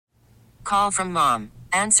Call from mom.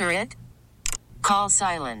 Answer it. Call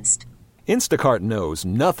silenced. Instacart knows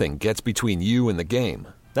nothing gets between you and the game.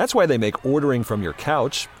 That's why they make ordering from your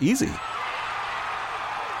couch easy.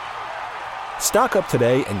 Stock up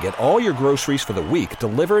today and get all your groceries for the week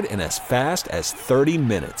delivered in as fast as 30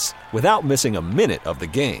 minutes without missing a minute of the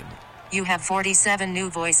game. You have 47 new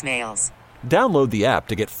voicemails. Download the app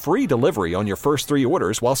to get free delivery on your first 3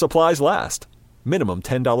 orders while supplies last. Minimum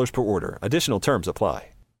 $10 per order. Additional terms apply.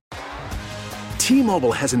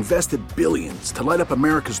 T-Mobile has invested billions to light up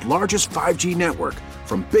America's largest 5G network,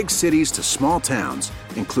 from big cities to small towns,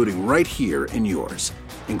 including right here in yours.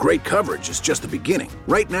 And great coverage is just the beginning.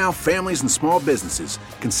 Right now, families and small businesses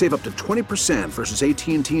can save up to 20% versus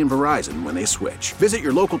AT&T and Verizon when they switch. Visit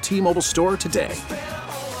your local T-Mobile store today.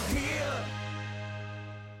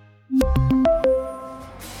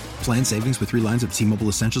 Plan savings with 3 lines of T-Mobile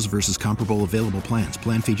Essentials versus comparable available plans.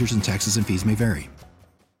 Plan features and taxes and fees may vary.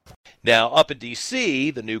 Now, up in D.C.,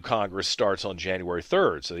 the new Congress starts on January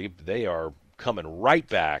 3rd, so they are coming right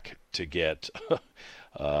back to get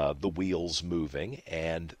the wheels moving.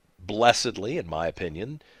 And blessedly, in my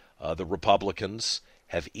opinion, the Republicans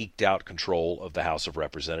have eked out control of the House of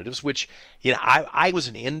Representatives, which, I was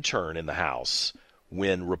an intern in the House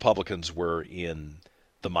when Republicans were in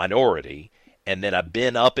the minority. And then I've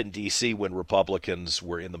been up in D.C. when Republicans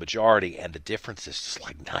were in the majority, and the difference is just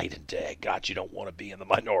like night and day. God, you don't want to be in the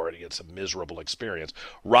minority. It's a miserable experience.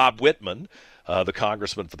 Rob Whitman, the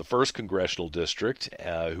congressman for the 1st Congressional District,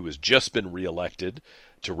 who has just been reelected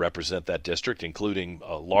to represent that district, including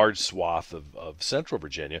a large swath of Central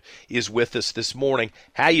Virginia, is with us this morning.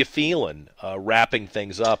 How you feeling wrapping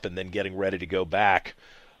things up and then getting ready to go back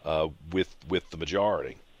with the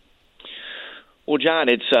majority? Well, John,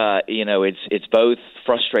 it's both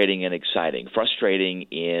frustrating and exciting. Frustrating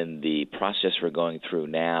in the process we're going through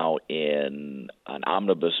now in an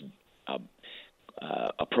omnibus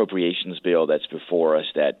appropriations bill that's before us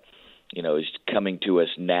that, is coming to us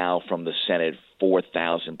now from the Senate,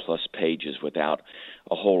 4,000 plus pages without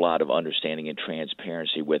a whole lot of understanding and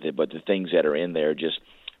transparency with it. But the things that are in there, just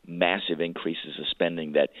massive increases of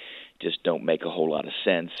spending that just don't make a whole lot of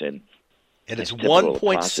sense. And it's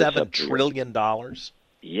 $1.7 trillion.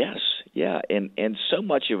 Yes, yeah, and so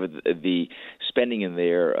much of the spending in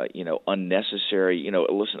there, unnecessary.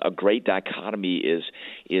 Listen, a great dichotomy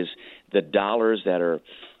is the dollars that are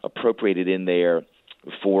appropriated in there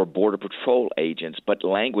for Border Patrol agents, but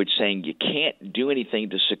language saying you can't do anything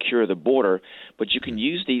to secure the border, but you can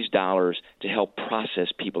use these dollars to help process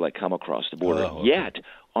people that come across the border. Oh, okay. Yet,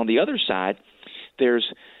 on the other side,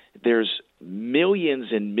 there's millions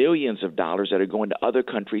and millions of dollars that are going to other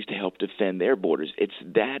countries to help defend their borders. It's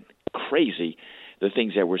that crazy, the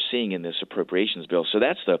things that we're seeing in this appropriations bill. So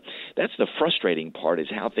that's the frustrating part, is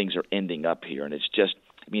how things are ending up here. And it's just,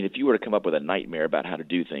 if you were to come up with a nightmare about how to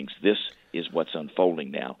do things, this is what's unfolding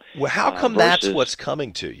now. Well, how come that's what's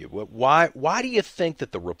coming to you? Why do you think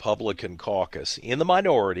that the Republican caucus, in the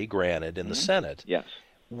minority, granted, in the Senate, yes,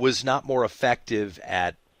 was not more effective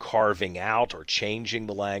at carving out or changing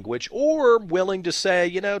the language, or willing to say,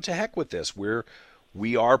 to heck with this,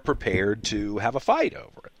 we are prepared to have a fight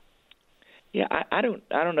over it? Yeah, I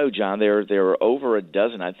don't know, John. There were over a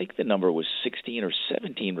dozen. I think the number was 16 or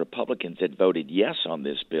 17 Republicans that voted yes on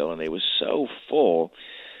this bill, and they was so full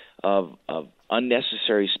of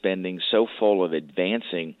unnecessary spending, so full of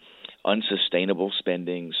advancing unsustainable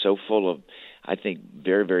spending, so full of, I think,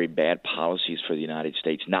 very, very bad policies for the United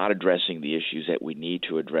States, not addressing the issues that we need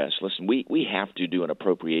to address. Listen, we have to do an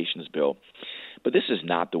appropriations bill, but this is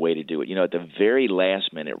not the way to do it. At the very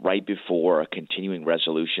last minute, right before a continuing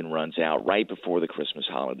resolution runs out, right before the Christmas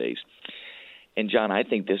holidays. And, John, I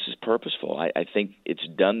think this is purposeful. I think it's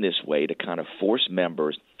done this way to kind of force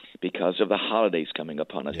members, because of the holidays coming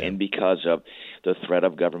upon us, and because of the threat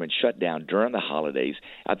of government shutdown during the holidays.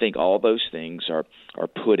 I think all those things are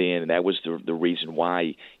put in, and that was the reason why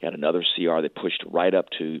you had another CR that pushed right up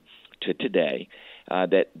to today,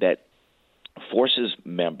 that forces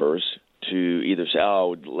members to either say,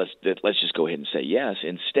 let's just go ahead and say yes,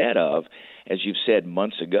 instead of, as you've said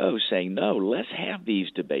months ago, saying, no, let's have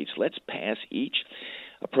these debates. Let's pass each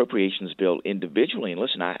appropriations bill individually. And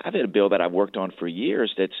listen, I've had a bill that I've worked on for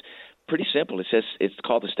years that's pretty simple. It's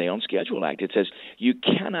called the Stay on Schedule Act. It says you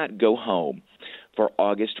cannot go home for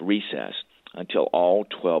August recess until all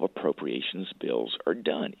 12 appropriations bills are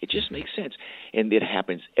done. It just makes sense, and it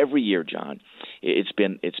happens every year, John. It's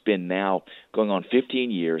been now going on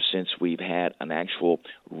 15 years since we've had an actual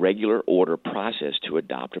regular order process to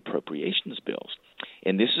adopt appropriations bills.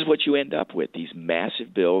 And this is what you end up with, these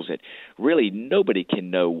massive bills that really nobody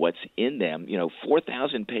can know what's in them.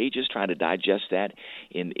 4,000 pages, trying to digest that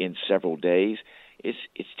in several days. It's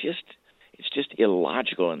just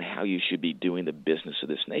illogical in how you should be doing the business of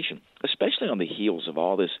this nation, especially on the heels of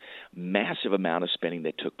all this massive amount of spending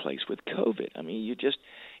that took place with COVID. I mean,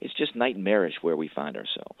 it's just nightmarish where we find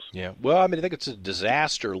ourselves. Yeah. Well, I think it's a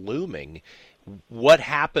disaster looming. What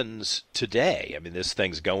happens today? I mean, this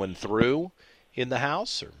thing's going through in the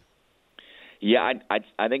House, or? Yeah,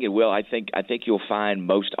 I think it will. I think you'll find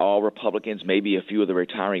most all Republicans, maybe a few of the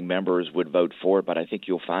retiring members would vote for it, but I think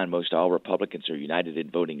you'll find most all Republicans are united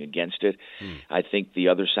in voting against it. I think the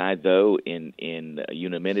other side, though, in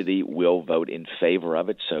unanimity, will vote in favor of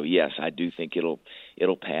it. So yes, I do think it'll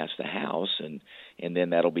pass the House, and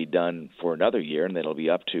then that'll be done for another year, and then it'll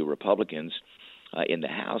be up to Republicans in the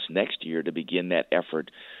House next year to begin that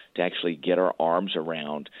effort to actually get our arms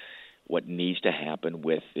around what needs to happen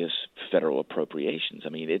with this federal appropriations. I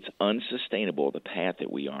mean, it's unsustainable, the path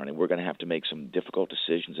that we are on, and we're going to have to make some difficult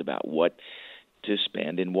decisions about what to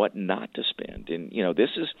spend and what not to spend. And, this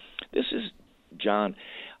is, John,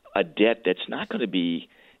 a debt that's not going to be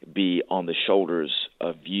on the shoulders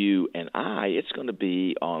of you and I. It's going to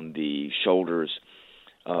be on the shoulders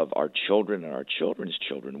of our children and our children's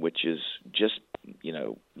children, which is just,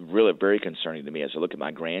 really very concerning to me as I look at my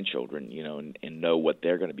grandchildren, and know what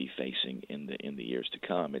they're going to be facing in the years to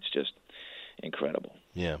come. It's just incredible.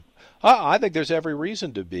 Yeah. I think there's every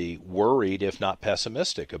reason to be worried, if not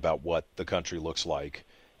pessimistic, about what the country looks like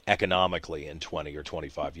economically in 20 or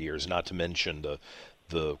 25 years, not to mention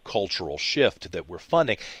the cultural shift that we're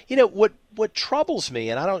funding. What troubles me,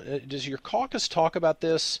 and does your caucus talk about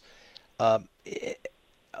this? The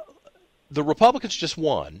Republicans just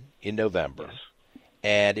won in November. Yes.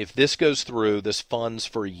 And if this goes through, this funds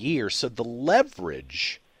for a year. So the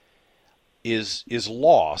leverage is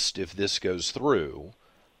lost if this goes through.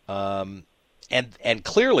 And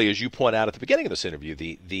clearly, as you point out at the beginning of this interview,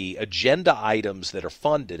 the agenda items that are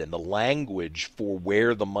funded and the language for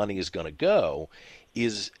where the money is going to go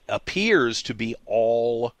appears to be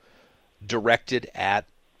all directed at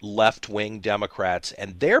left-wing Democrats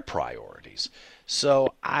and their priorities.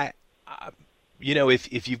 So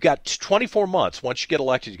if you've got 24 months, once you get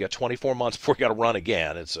elected, you got 24 months before you got to run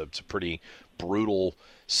again. It's a pretty brutal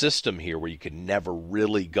system here where you can never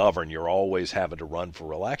really govern. You're always having to run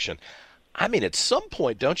for election. I mean, at some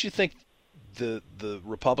point, don't you think the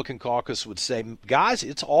Republican caucus would say, guys,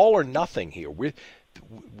 it's all or nothing here. We're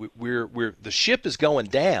the ship is going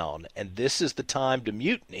down, and this is the time to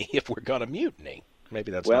mutiny if we're going to mutiny.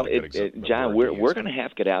 Maybe that's not a good example. John, we're going to have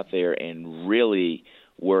to get out there and really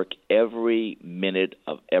work every minute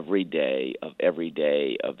of every day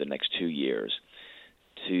of the next 2 years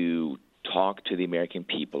to talk to the American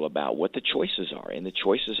people about what the choices are. And the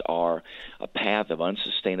choices are a path of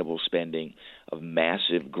unsustainable spending, of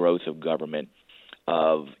massive growth of government,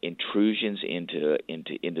 of intrusions into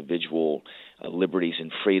individual liberties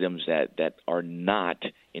and freedoms that are not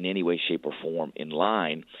in any way, shape, or form in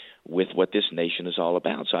line with what this nation is all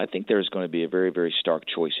about. So I think there's going to be a very, very stark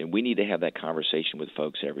choice, and we need to have that conversation with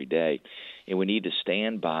folks every day. And we need to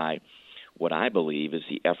stand by what I believe is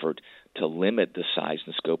the effort to limit the size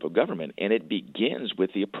and scope of government, and it begins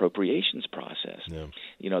with the appropriations process.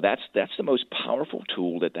 Yeah. That's the most powerful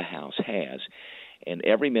tool that the House has. And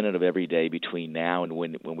every minute of every day between now and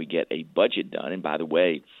when we get a budget done, and by the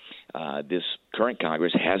way, this current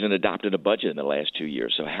Congress hasn't adopted a budget in the last 2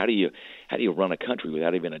 years. So how do you run a country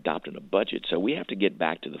without even adopting a budget? So we have to get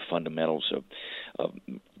back to the fundamentals of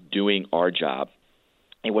doing our job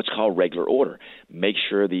in what's called regular order. Make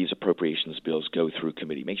sure these appropriations bills go through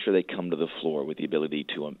committee. Make sure they come to the floor with the ability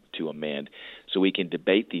to amend, so we can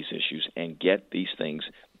debate these issues and get these things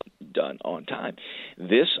done on time.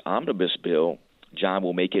 This omnibus bill, John,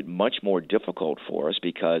 will make it much more difficult for us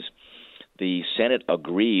because the Senate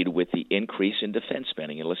agreed with the increase in defense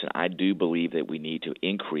spending. And listen, I do believe that we need to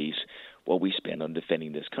increase what we spend on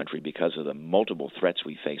defending this country because of the multiple threats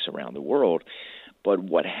we face around the world. But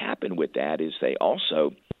what happened with that is they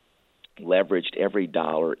also leveraged every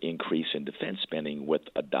dollar increase in defense spending with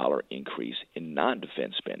a dollar increase in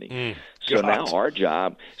non-defense spending. So now our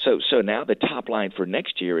job, so now the top line for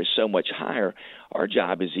next year is so much higher. Our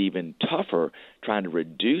job is even tougher trying to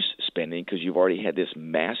reduce spending because you've already had this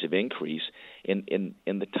massive increase in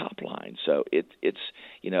the top line. So it's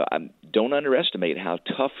don't underestimate how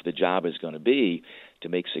tough the job is going to be to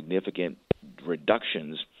make significant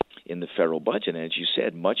reductions in the federal budget. And as you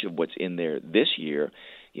said, much of what's in there this year,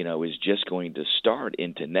 is just going to start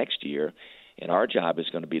into next year. And our job is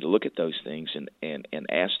going to be to look at those things and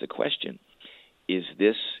ask the question, is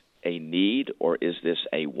this a need or is this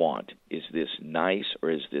a want? Is this nice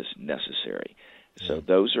or is this necessary? So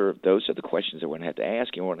those are the questions that we're going to have to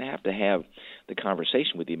ask, and we're going to have the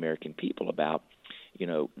conversation with the American people about,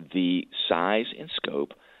 the size and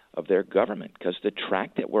scope of their government, because the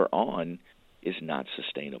track that we're on is not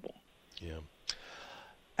sustainable. Yeah.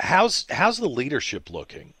 How's the leadership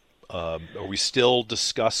looking? Are we still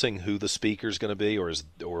discussing who the speaker is going to be,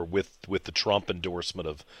 or with the Trump endorsement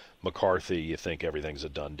of McCarthy, you think everything's a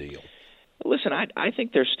done deal? Listen, I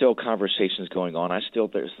think there's still conversations going on. I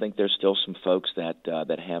think there's still some folks that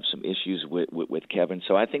have some issues with Kevin.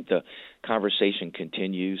 So I think the conversation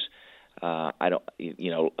continues. I don't,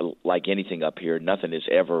 like anything up here, nothing is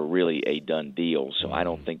ever really a done deal. So I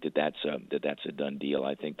don't think that's a done deal.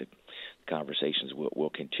 I think the conversations will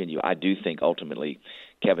continue. I do think ultimately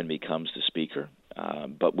Kevin becomes the speaker,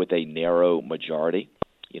 but with a narrow majority.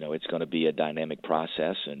 It's going to be a dynamic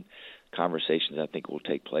process, and conversations I think will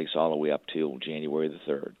take place all the way up till January the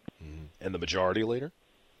 3rd. And the majority leader?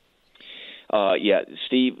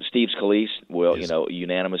 Steve Scalise will,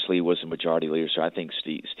 unanimously was the majority leader. So I think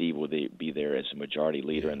Steve will be there as a majority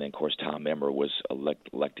leader, and then of course Tom Emmer was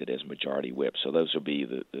elected as majority whip. So those will be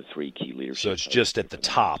the three key leaders. So it's just at the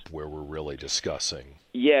top where we're really discussing.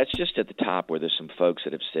 Yeah, it's just at the top where there's some folks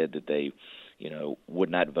that have said that they, would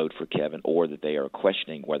not vote for Kevin, or that they are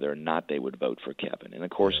questioning whether or not they would vote for Kevin. And of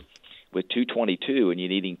course, with 222 and you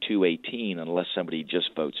needing 218, unless somebody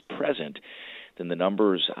just votes present, then the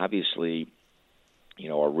numbers obviously,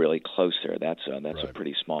 are really close there. That's a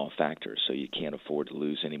pretty small factor. So you can't afford to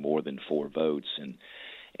lose any more than 4 votes.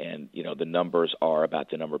 And the numbers are about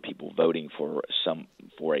the number of people voting for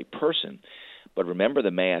a person. But remember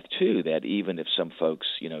the math too, that even if some folks,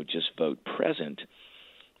 just vote present,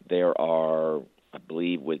 there are, I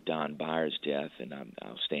believe, with Don Byers' death, and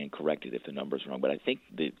I'll stand corrected if the number's wrong, but I think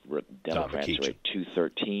the Democrats are at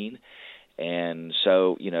 213, and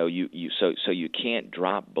so you can't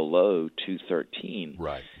drop below 213.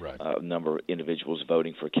 Right. Number of individuals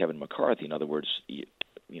voting for Kevin McCarthy. In other words,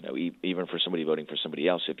 even for somebody voting for somebody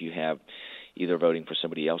else, if you have either voting for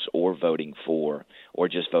somebody else or voting for or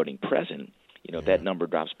just voting present, that number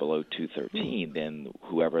drops below 213, then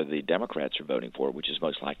whoever the Democrats are voting for, which is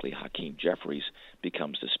most likely Hakeem Jeffries,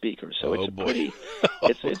 becomes the speaker. So it's a pretty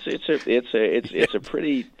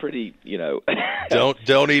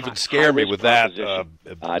Don't even scare me with that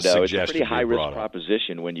I know it's a pretty high risk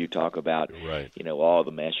proposition when you talk about all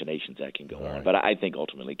the machinations that can go on. But I think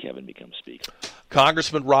ultimately Kevin becomes speaker.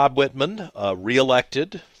 Congressman Rob Whitman,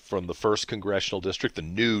 reelected from the 1st Congressional District, the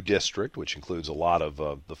new district, which includes a lot of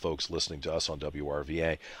the folks listening to us on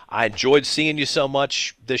WRVA. I enjoyed seeing you so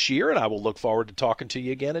much this year, and I will look forward to talking to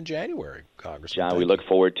you again in January, Congressman. John, we look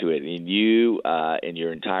forward to it. And you and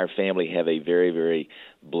your entire family have a very, very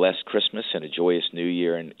blessed Christmas and a joyous New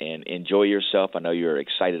Year, and enjoy yourself. I know you're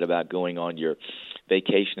excited about going on your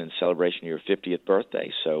vacation and celebration of your 50th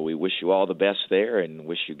birthday, so we wish you all the best there and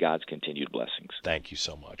wish you God's continued blessings. Thank you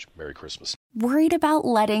so much. Merry Christmas. Worried about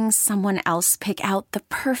letting someone else pick out the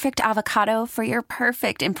perfect avocado for your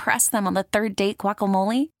perfect impress them on the 3rd date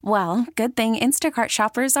guacamole? Well, good thing Instacart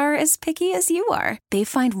shoppers are as picky as you are. They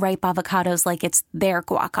find ripe avocados like it's their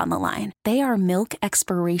guac on the line. They are milk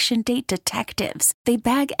expiration date detectives. They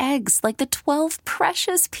bag eggs like the 12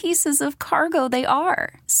 precious pieces of cargo they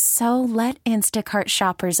are. So let Instacart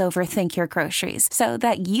shoppers overthink your groceries so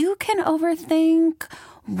that you can overthink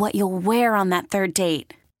what you'll wear on that 3rd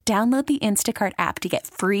date. Download the Instacart app to get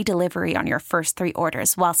free delivery on your first 3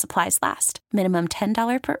 orders while supplies last. Minimum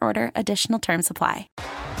 $10 per order. Additional terms apply.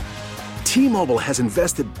 T-Mobile has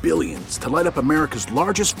invested billions to light up America's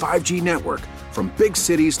largest 5G network, from big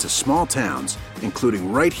cities to small towns,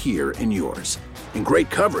 including right here in yours. And great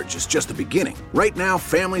coverage is just the beginning. Right now,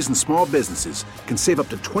 families and small businesses can save up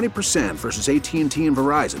to 20% versus AT&T and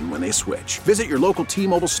Verizon when they switch. Visit your local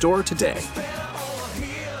T-Mobile store today.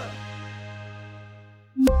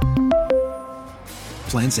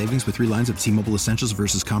 Plan savings with 3 lines of T-Mobile Essentials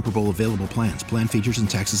versus comparable available plans. Plan features and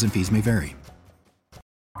taxes and fees may vary.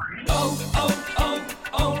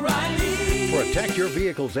 O'Reilly. Protect your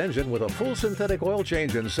vehicle's engine with a full synthetic oil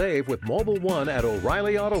change and save with Mobil 1 at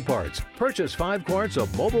O'Reilly Auto Parts. Purchase 5 quarts of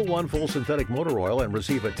Mobil 1 full synthetic motor oil and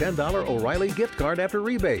receive a $10 O'Reilly gift card after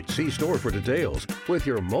rebate. See store for details. With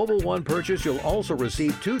your Mobil 1 purchase, you'll also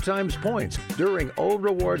receive 2 times points during Old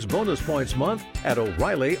Rewards Bonus Points Month at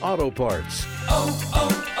O'Reilly Auto Parts.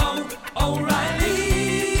 O'Reilly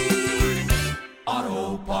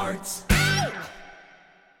Auto Parts.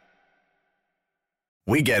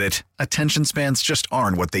 We get it. Attention spans just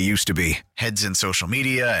aren't what they used to be. Heads in social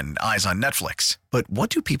media and eyes on Netflix. But what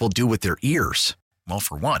do people do with their ears? Well,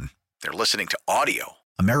 for one, they're listening to audio.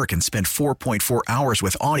 Americans spend 4.4 hours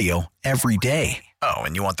with audio every day. Oh,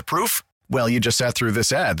 and you want the proof? Well, you just sat through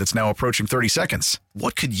this ad that's now approaching 30 seconds.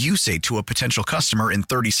 What could you say to a potential customer in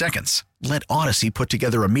 30 seconds? Let Odyssey put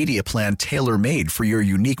together a media plan tailor-made for your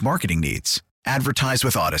unique marketing needs. Advertise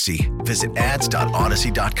with Odyssey. Visit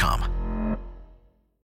ads.odyssey.com.